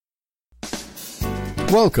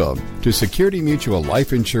Welcome to Security Mutual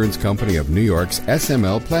Life Insurance Company of New York's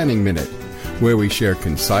SML Planning Minute, where we share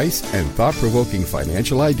concise and thought-provoking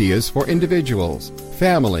financial ideas for individuals,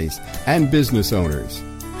 families, and business owners.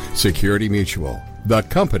 Security Mutual, the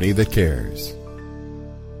company that cares.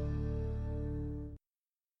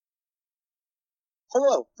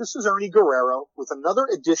 Hello, this is Ernie Guerrero with another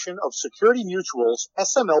edition of Security Mutual's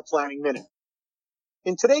SML Planning Minute.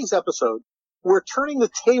 In today's episode, we're turning the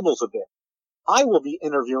tables a bit. I will be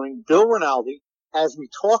interviewing Bill Rinaldi as we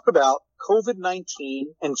talk about COVID-19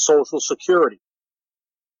 and Social Security.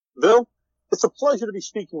 Bill, it's a pleasure to be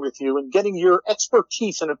speaking with you and getting your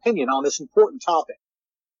expertise and opinion on this important topic.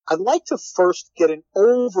 I'd like to first get an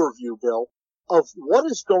overview, Bill, of what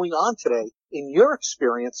is going on today in your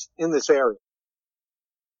experience in this area.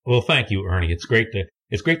 Well, thank you, Ernie. It's great to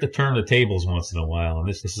turn the tables once in a while, and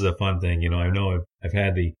this is a fun thing. You know I've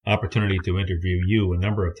had the opportunity to interview you a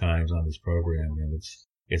number of times on this program, and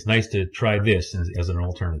it's nice to try this as an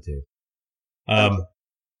alternative.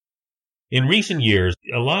 In recent years,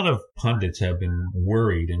 a lot of pundits have been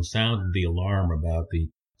worried and sounded the alarm about the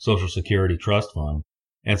Social Security Trust Fund,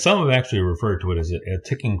 and some have actually referred to it as a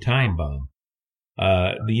ticking time bomb.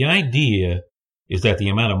 The idea is that the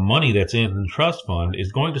amount of money that's in the trust fund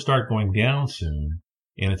is going to start going down soon,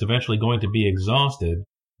 and it's eventually going to be exhausted,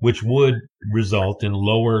 which would result in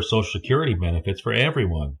lower Social Security benefits for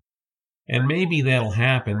everyone. And maybe that'll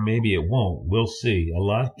happen, maybe it won't. We'll see. A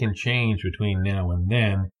lot can change between now and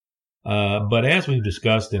then. But as we've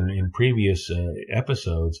discussed in previous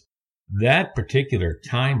episodes, that particular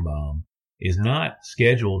time bomb is not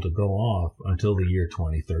scheduled to go off until the year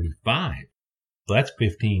 2035. So that's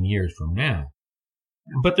 15 years from now.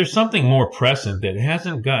 But there's something more present that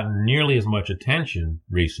hasn't gotten nearly as much attention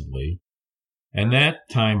recently, and that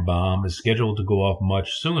time bomb is scheduled to go off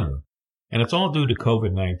much sooner. And it's all due to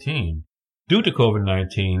COVID-19. Due to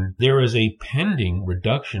COVID-19, there is a pending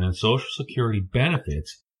reduction in Social Security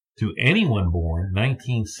benefits to anyone born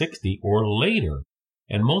 1960 or later,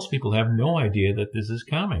 and most people have no idea that this is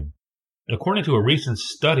coming. According to a recent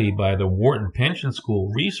study by the Wharton Pension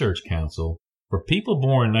School Research Council, for people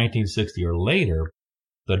born 1960 or later,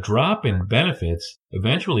 the drop in benefits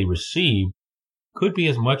eventually received could be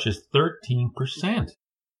as much as 13%.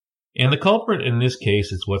 And the culprit in this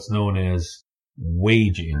case is what's known as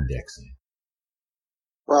wage indexing.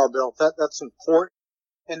 Well, Bill, that's important.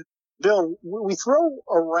 And Bill, we throw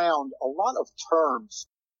around a lot of terms.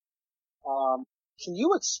 Can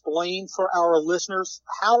you explain for our listeners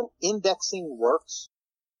how indexing works?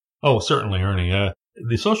 Oh, certainly, Ernie.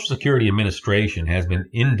 The Social Security Administration has been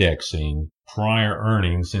indexing prior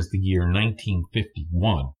earnings since the year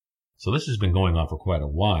 1951. So this has been going on for quite a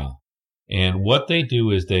while. And what they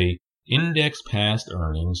do is they index past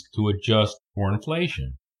earnings to adjust for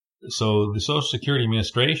inflation. So the Social Security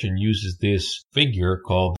Administration uses this figure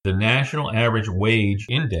called the National Average Wage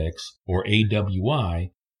Index, or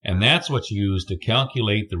AWI, and that's what's used to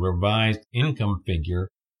calculate the revised income figure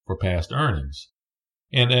for past earnings.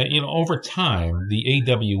 And, over time, the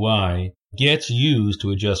AWI gets used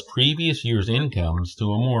to adjust previous year's incomes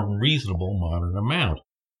to a more reasonable modern amount.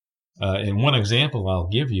 And one example I'll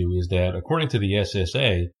give you is that, according to the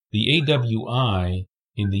SSA, the AWI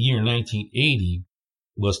in the year 1980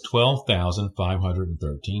 was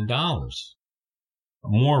 $12,513.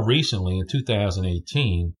 More recently, in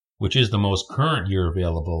 2018, which is the most current year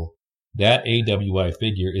available, that AWI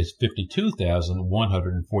figure is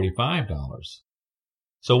 $52,145.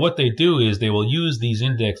 So what they do is they will use these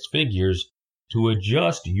index figures to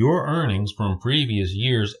adjust your earnings from previous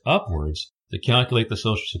years upwards to calculate the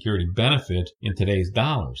Social Security benefit in today's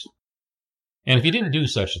dollars. And if you didn't do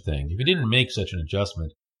such a thing, if you didn't make such an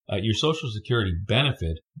adjustment, your Social Security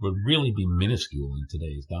benefit would really be minuscule in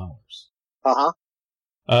today's dollars.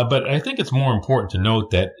 But I think it's more important to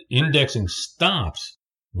note that indexing stops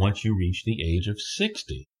once you reach the age of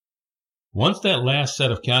 60. Once that last set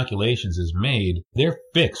of calculations is made, they're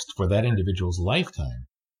fixed for that individual's lifetime.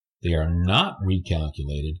 They are not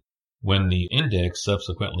recalculated when the index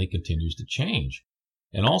subsequently continues to change.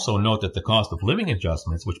 And also note that the cost of living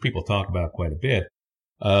adjustments, which people talk about quite a bit,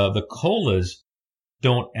 the COLAs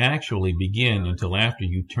don't actually begin until after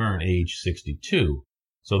you turn age 62.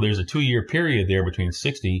 So there's a 2-year period there between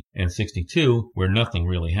 60 and 62 where nothing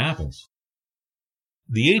really happens.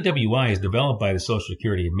 The AWI is developed by the Social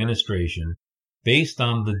Security Administration based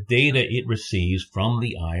on the data it receives from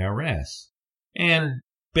the IRS. And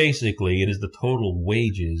basically, it is the total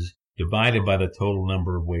wages divided by the total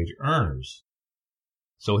number of wage earners.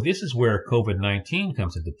 So this is where COVID-19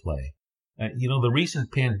 comes into play. The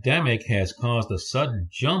recent pandemic has caused a sudden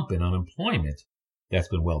jump in unemployment. That's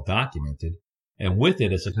been well documented. and with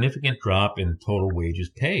it a significant drop in total wages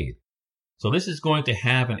paid. So this is going to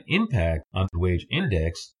have an impact on the wage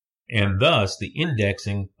index and thus the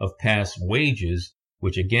indexing of past wages,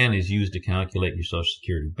 which again is used to calculate your Social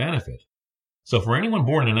Security benefit. So for anyone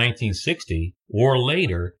born in 1960 or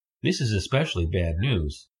later, this is especially bad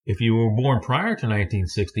news. If you were born prior to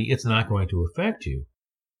 1960, it's not going to affect you.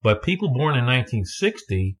 But people born in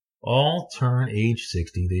 1960 all turn age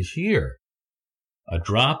 60 this year. A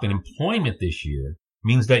drop in employment this year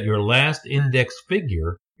means that your last index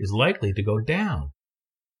figure is likely to go down.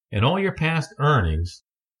 And all your past earnings,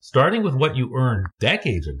 starting with what you earned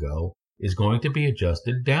decades ago, is going to be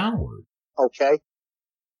adjusted downward. Okay.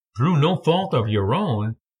 Through no fault of your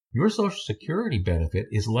own, your Social Security benefit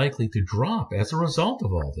is likely to drop as a result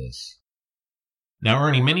of all this. Now,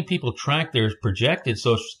 Ernie, many people track their projected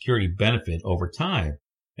Social Security benefit over time.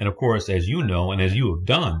 And of course, as you know, and as you have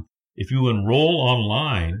done, if you enroll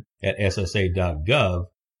online at SSA.gov,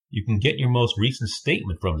 you can get your most recent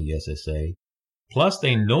statement from the SSA. Plus,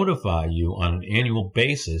 they notify you on an annual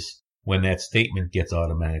basis when that statement gets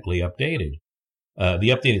automatically updated. The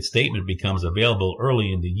updated statement becomes available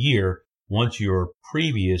early in the year once your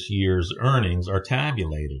previous year's earnings are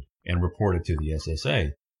tabulated and reported to the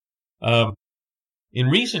SSA. In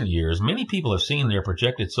recent years, many people have seen their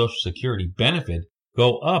projected Social Security benefit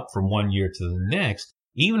go up from one year to the next,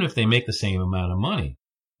 even if they make the same amount of money.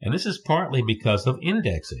 And this is partly because of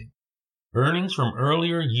indexing. Earnings from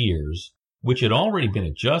earlier years, which had already been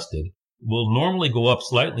adjusted, will normally go up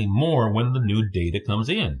slightly more when the new data comes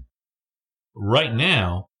in. Right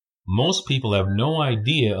now, most people have no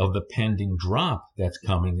idea of the pending drop that's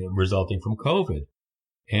coming resulting from COVID,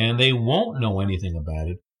 and they won't know anything about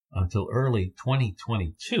it until early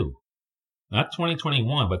 2022. Not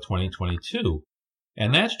 2021, but 2022.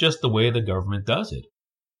 And that's just the way the government does it.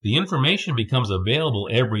 The information becomes available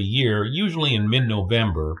every year, usually in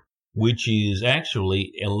mid-November, which is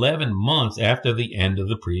actually 11 months after the end of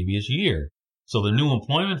the previous year. So the new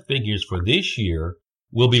employment figures for this year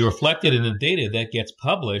will be reflected in the data that gets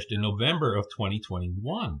published in November of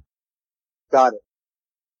 2021. Got it.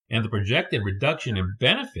 And the projected reduction in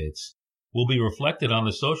benefits will be reflected on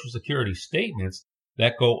the Social Security statements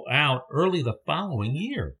that go out early the following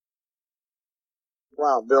year.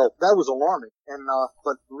 Wow, Bill, that was alarming. And,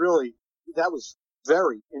 but really, that was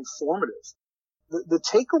very informative. The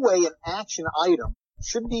takeaway and action item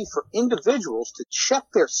should be for individuals to check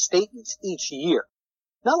their statements each year,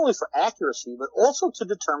 not only for accuracy, but also to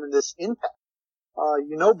determine this impact.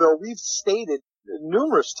 Bill, we've stated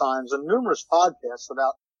numerous times on numerous podcasts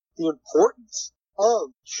about the importance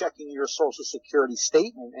of checking your Social Security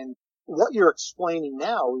statement, and what you're explaining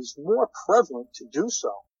now is more prevalent to do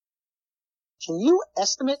so. Can you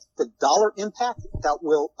estimate the dollar impact that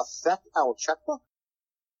will affect our checkbook?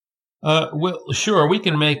 Well, sure, we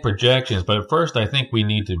can make projections, but at first I think we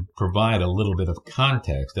need to provide a little bit of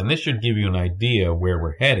context, and this should give you an idea where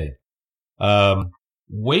we're headed.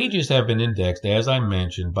 Wages have been indexed, as I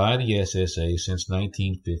mentioned, by the SSA since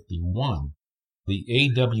 1951. The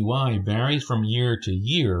AWI varies from year to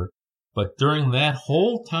year, but during that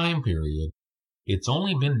whole time period, it's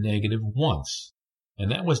only been negative once,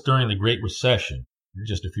 and that was during the Great Recession,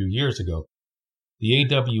 just a few years ago. The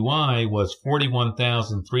AWI was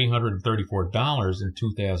 $41,334 in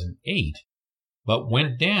 2008, but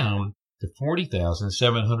went down to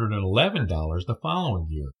 $40,711 the following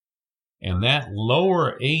year. And that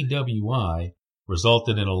lower AWI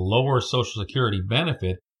resulted in a lower Social Security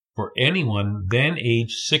benefit for anyone then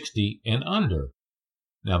age 60 and under.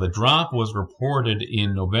 Now, the drop was reported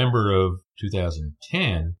in November of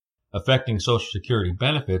 2010, affecting Social Security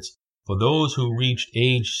benefits for those who reached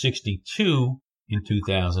age 62 in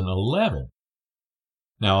 2011.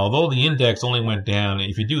 Now, although the index only went down,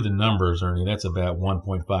 if you do the numbers, Ernie, that's about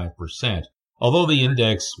 1.5%. Although the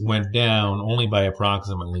index went down only by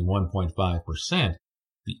approximately 1.5%,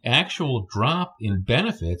 the actual drop in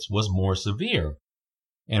benefits was more severe.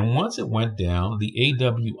 And once it went down, the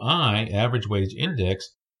AWI, average wage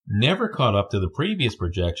index, never caught up to the previous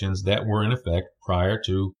projections that were in effect prior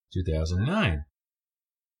to 2009.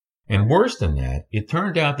 And worse than that, it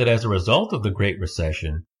turned out that as a result of the Great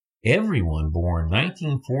Recession, everyone born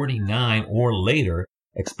 1949 or later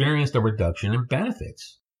experienced a reduction in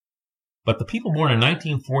benefits. But the people born in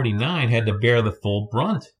 1949 had to bear the full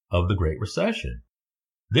brunt of the Great Recession.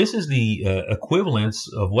 This is the equivalence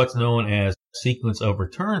of what's known as sequence of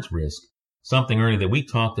returns risk, something, Ernie, that we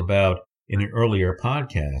talked about in an earlier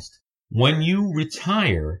podcast. When you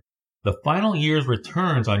retire, the final year's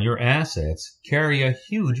returns on your assets carry a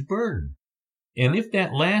huge burden. And if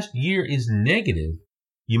that last year is negative,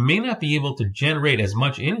 you may not be able to generate as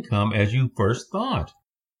much income as you first thought.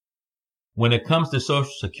 When it comes to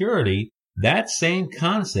Social Security, that same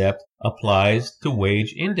concept applies to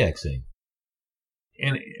wage indexing.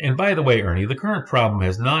 And by the way, Ernie, the current problem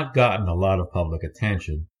has not gotten a lot of public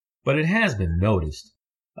attention, but it has been noticed.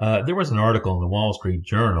 There was an article in the Wall Street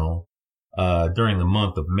Journal during the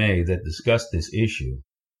month of May that discussed this issue.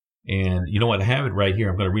 And you know what? I have it right here.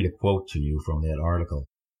 I'm going to read a quote to you from that article.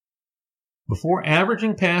 Before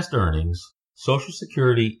averaging past earnings, Social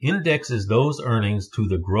Security indexes those earnings to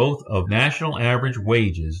the growth of national average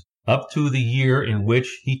wages up to the year in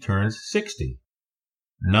which he turns 60.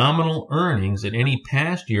 Nominal earnings in any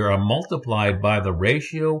past year are multiplied by the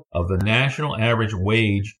ratio of the national average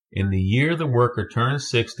wage in the year the worker turns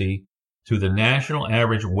 60 to the national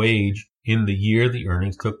average wage in the year the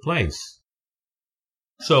earnings took place.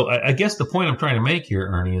 So I guess the point I'm trying to make here,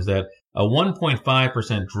 Ernie, is that a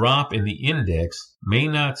 1.5% drop in the index may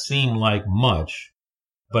not seem like much,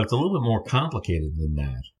 but it's a little bit more complicated than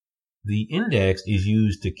that. The index is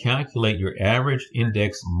used to calculate your average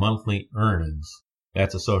index monthly earnings.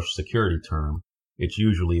 That's a Social Security term. It's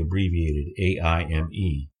usually abbreviated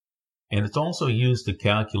AIME. And it's also used to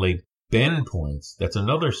calculate Ben points. That's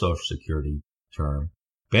another Social Security term.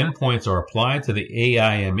 Ben points are applied to the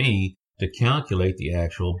AIME to calculate the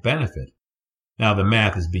actual benefit. Now, the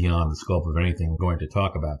math is beyond the scope of anything we're going to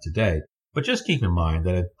talk about today, but just keep in mind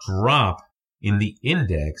that a drop in the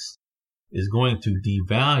index is going to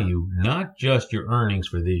devalue not just your earnings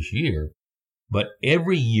for this year, but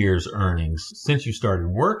every year's earnings since you started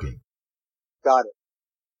working. Got it.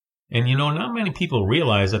 And you know, not many people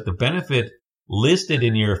realize that the benefit listed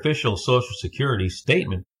in your official Social Security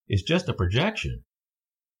statement is just a projection.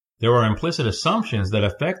 There are implicit assumptions that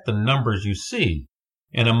affect the numbers you see,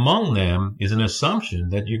 and among them is an assumption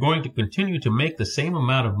that you're going to continue to make the same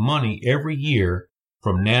amount of money every year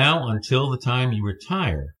from now until the time you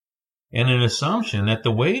retire, and an assumption that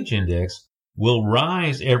the wage index will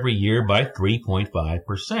rise every year by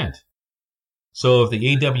 3.5%. So if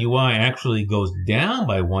the AWI actually goes down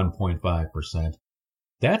by 1.5%,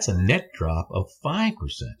 that's a net drop of 5%.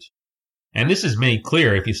 And this is made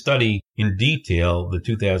clear if you study in detail the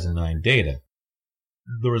 2009 data.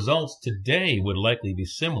 The results today would likely be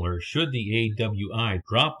similar should the AWI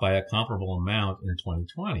drop by a comparable amount in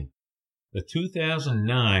 2020. The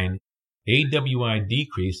 2009 AWI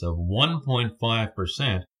decrease of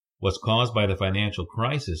 1.5% was caused by the financial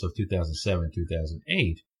crisis of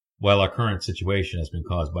 2007-2008, while our current situation has been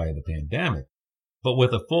caused by the pandemic. But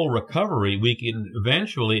with a full recovery, we can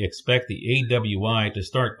eventually expect the AWI to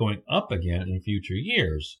start going up again in future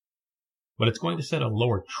years. But it's going to set a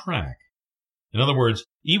lower track. In other words,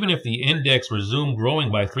 even if the index resumed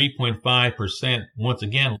growing by 3.5% once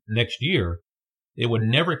again next year, it would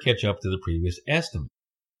never catch up to the previous estimate.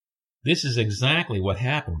 This is exactly what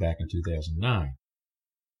happened back in 2009.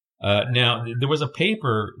 Now, there was a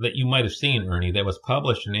paper that you might have seen, Ernie, that was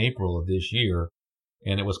published in April of this year,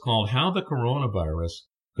 and it was called How the Coronavirus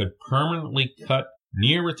Could Permanently Cut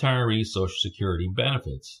Near Retiree Social Security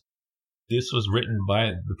Benefits. This was written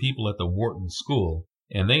by the people at the Wharton School,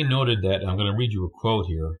 and they noted that, I'm going to read you a quote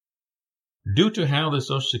here, due to how the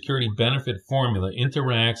Social Security benefit formula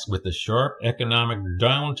interacts with the sharp economic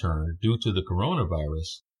downturn due to the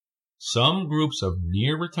coronavirus, some groups of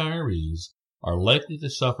near retirees are likely to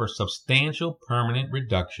suffer substantial permanent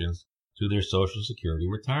reductions to their Social Security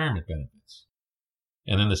retirement benefits.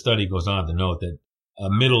 And then the study goes on to note that a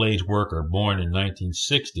middle-aged worker born in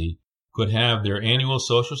 1960 could have their annual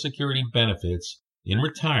Social Security benefits in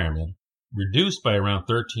retirement reduced by around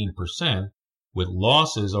 13%, with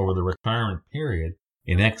losses over the retirement period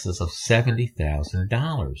in excess of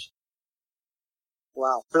 $70,000.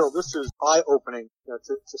 Wow, Bill, this is eye-opening,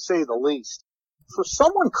 to say the least. For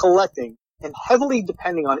someone collecting and heavily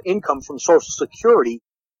depending on income from Social Security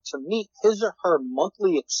to meet his or her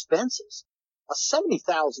monthly expenses, a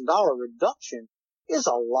 $70,000 reduction is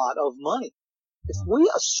a lot of money. If we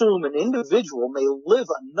assume an individual may live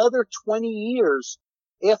another 20 years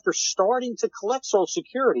after starting to collect Social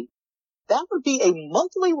Security, that would be a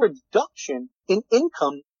monthly reduction in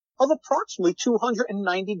income of approximately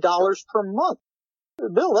 $290 per month.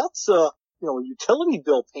 Bill, that's a utility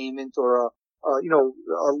bill payment or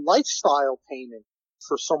a lifestyle payment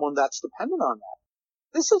for someone that's dependent on that.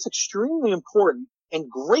 This is extremely important and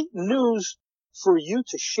great news for you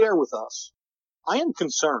to share with us. I am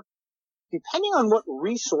concerned. Depending on what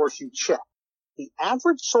resource you check, the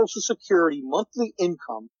average Social Security monthly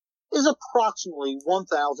income is approximately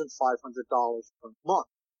 $1,500 per month.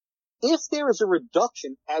 If there is a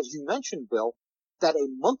reduction, as you mentioned, Bill, that a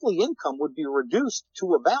monthly income would be reduced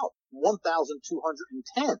to about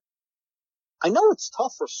 $1,210. I know it's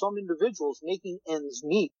tough for some individuals making ends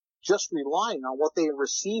meet just relying on what they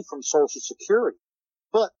receive from Social Security,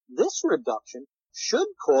 but this reduction should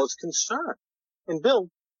cause concern. And Bill,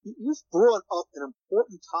 you've brought up an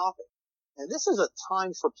important topic, and this is a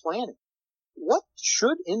time for planning. What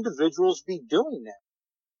should individuals be doing now?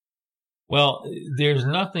 Well, there's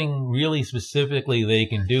nothing really specifically they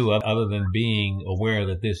can do other than being aware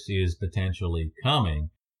that this is potentially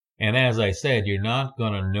coming. And as I said, you're not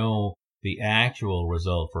going to know the actual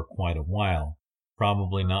result for quite a while,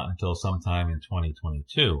 probably not until sometime in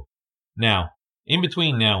 2022. Now, in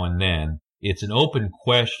between now and then, it's an open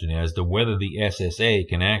question as to whether the SSA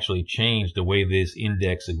can actually change the way this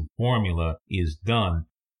indexing formula is done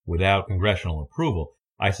without congressional approval.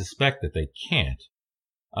 I suspect that they can't.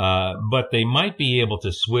 But they might be able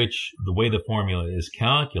to switch the way the formula is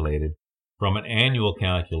calculated from an annual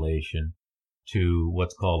calculation to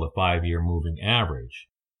what's called a 5-year moving average.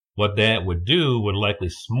 What that would do would likely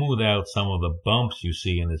smooth out some of the bumps you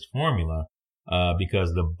see in this formula,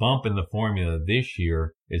 because the bump in the formula this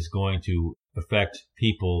year is going to affect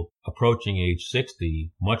people approaching age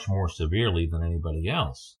 60 much more severely than anybody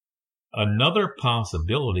else. Another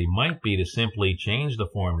possibility might be to simply change the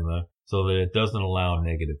formula so that it doesn't allow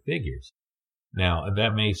negative figures. Now,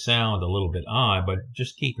 that may sound a little bit odd, but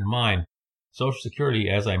just keep in mind, Social Security,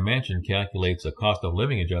 as I mentioned, calculates a cost of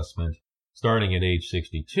living adjustment starting at age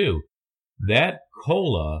 62. That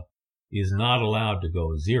COLA is not allowed to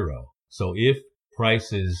go zero. So if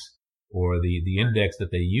prices or the index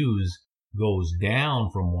that they use goes down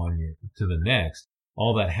from one year to the next,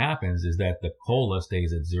 all that happens is that the COLA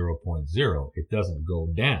stays at 0.0. It doesn't go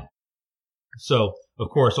down. So, of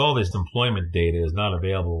course, all this employment data is not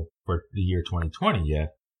available for the year 2020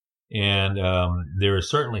 yet, and there is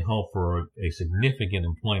certainly hope for a significant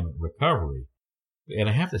employment recovery. And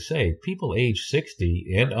I have to say, people age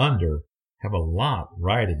 60 and under have a lot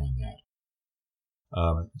riding on that.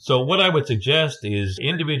 So what I would suggest is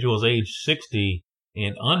individuals age 60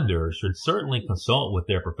 and under should certainly consult with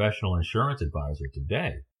their professional insurance advisor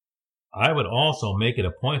today. I would also make it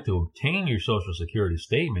a point to obtain your Social Security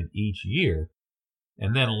statement each year.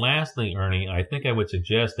 And then lastly, Ernie, I think I would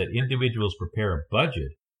suggest that individuals prepare a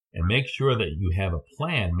budget and make sure that you have a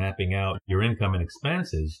plan mapping out your income and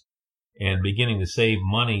expenses and beginning to save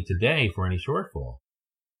money today for any shortfall.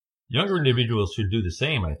 Younger individuals should do the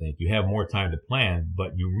same, I think. You have more time to plan,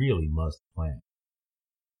 but you really must plan.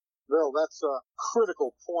 Bill, that's a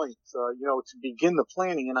critical point, to begin the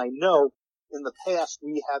planning. And I know in the past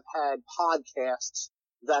we have had podcasts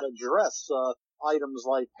that address items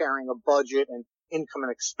like pairing a budget and income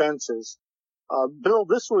and expenses. Bill,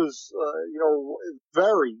 this was,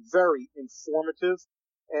 very, very informative.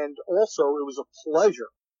 And also it was a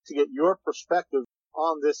pleasure to get your perspective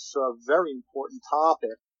on this very important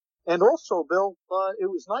topic. And also, Bill, it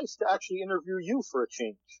was nice to actually interview you for a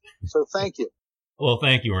change. So thank you. Well,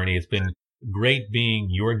 thank you, Ernie. It's been great being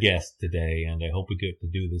your guest today, and I hope we get to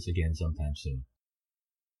do this again sometime soon.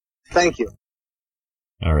 Thank you.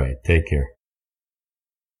 All right. Take care.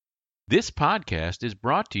 This podcast is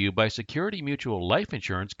brought to you by Security Mutual Life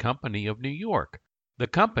Insurance Company of New York, the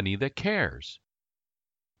company that cares.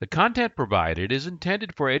 The content provided is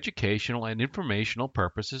intended for educational and informational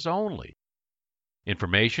purposes only.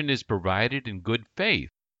 Information is provided in good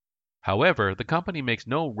faith. However, the company makes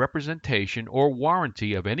no representation or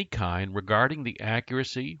warranty of any kind regarding the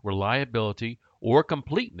accuracy, reliability, or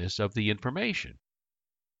completeness of the information.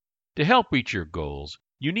 To help reach your goals,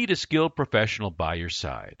 you need a skilled professional by your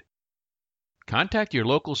side. Contact your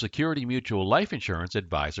local Security Mutual Life Insurance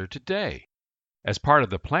advisor today. As part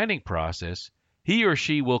of the planning process, he or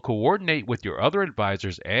she will coordinate with your other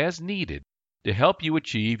advisors as needed to help you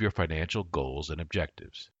achieve your financial goals and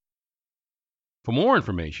objectives. For more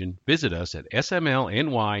information, visit us at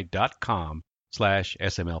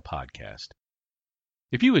smlny.com/smlpodcast.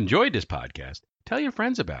 If you enjoyed this podcast, tell your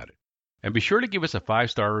friends about it, and be sure to give us a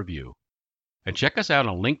 5-star review. And check us out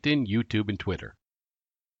on LinkedIn, YouTube, and Twitter.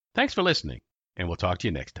 Thanks for listening, and we'll talk to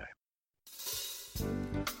you next time.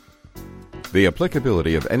 The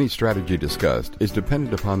applicability of any strategy discussed is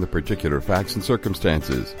dependent upon the particular facts and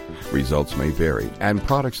circumstances. Results may vary, and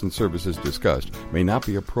products and services discussed may not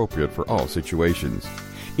be appropriate for all situations.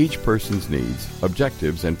 Each person's needs,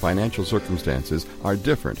 objectives, and financial circumstances are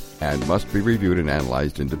different and must be reviewed and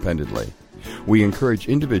analyzed independently. We encourage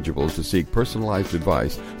individuals to seek personalized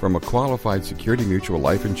advice from a qualified Security Mutual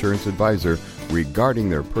Life Insurance advisor regarding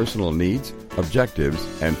their personal needs, objectives,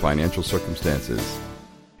 and financial circumstances.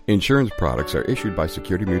 Insurance products are issued by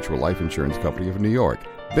Security Mutual Life Insurance Company of New York,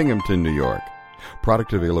 Binghamton, New York.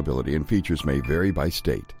 Product availability and features may vary by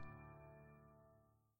state.